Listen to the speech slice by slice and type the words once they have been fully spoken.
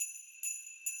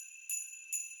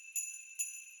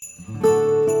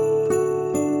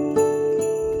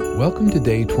Welcome to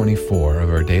day 24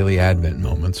 of our daily Advent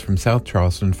moments from South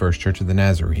Charleston First Church of the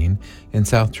Nazarene in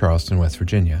South Charleston, West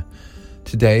Virginia.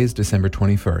 Today is December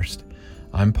 21st.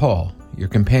 I'm Paul, your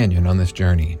companion on this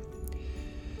journey.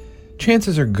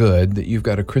 Chances are good that you've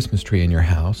got a Christmas tree in your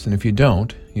house, and if you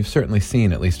don't, you've certainly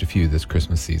seen at least a few this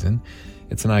Christmas season.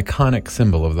 It's an iconic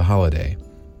symbol of the holiday.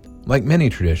 Like many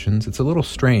traditions, it's a little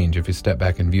strange if you step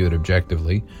back and view it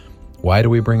objectively. Why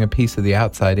do we bring a piece of the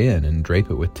outside in and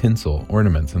drape it with tinsel,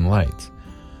 ornaments, and lights?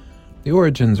 The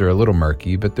origins are a little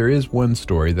murky, but there is one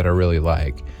story that I really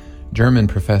like. German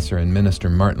professor and minister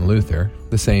Martin Luther,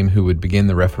 the same who would begin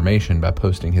the Reformation by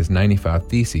posting his 95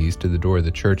 Theses to the door of the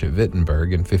church at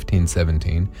Wittenberg in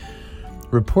 1517,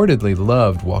 reportedly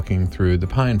loved walking through the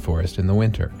pine forest in the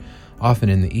winter, often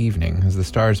in the evening as the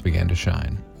stars began to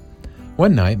shine.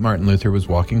 One night, Martin Luther was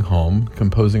walking home,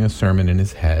 composing a sermon in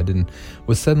his head, and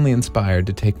was suddenly inspired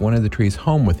to take one of the trees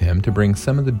home with him to bring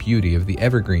some of the beauty of the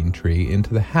evergreen tree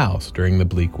into the house during the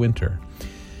bleak winter.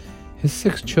 His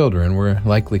 6 children were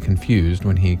likely confused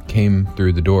when he came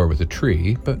through the door with a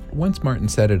tree, but once Martin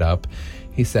set it up,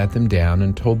 he sat them down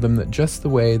and told them that just the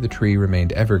way the tree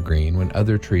remained evergreen when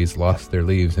other trees lost their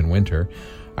leaves in winter,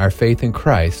 our faith in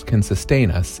Christ can sustain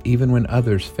us even when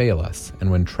others fail us and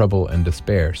when trouble and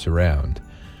despair surround.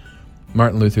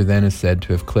 Martin Luther then is said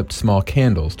to have clipped small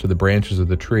candles to the branches of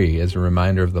the tree as a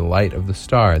reminder of the light of the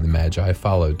star the Magi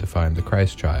followed to find the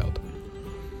Christ child.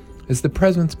 As the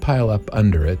presents pile up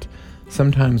under it,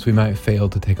 sometimes we might fail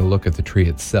to take a look at the tree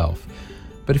itself.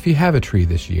 But if you have a tree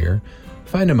this year,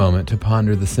 find a moment to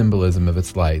ponder the symbolism of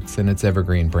its lights and its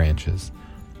evergreen branches.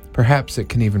 Perhaps it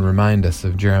can even remind us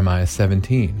of Jeremiah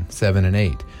 17:7 and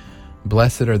 8.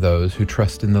 Blessed are those who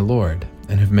trust in the Lord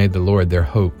and have made the Lord their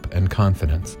hope and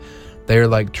confidence. They are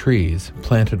like trees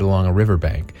planted along a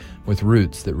riverbank with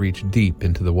roots that reach deep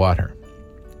into the water.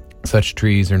 Such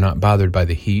trees are not bothered by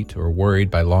the heat or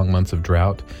worried by long months of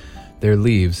drought. Their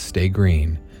leaves stay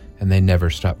green and they never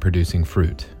stop producing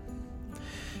fruit.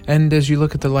 And as you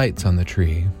look at the lights on the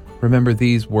tree, remember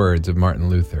these words of Martin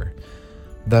Luther.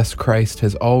 Thus Christ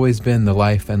has always been the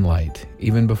life and light,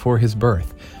 even before his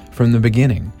birth, from the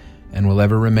beginning, and will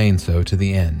ever remain so to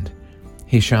the end.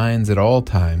 He shines at all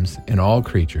times, in all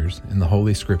creatures, in the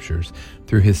Holy Scriptures,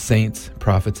 through his saints,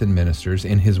 prophets, and ministers,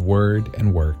 in his word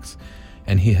and works,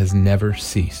 and he has never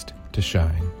ceased to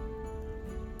shine.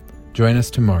 Join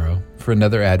us tomorrow for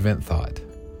another Advent thought.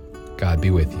 God be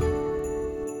with you.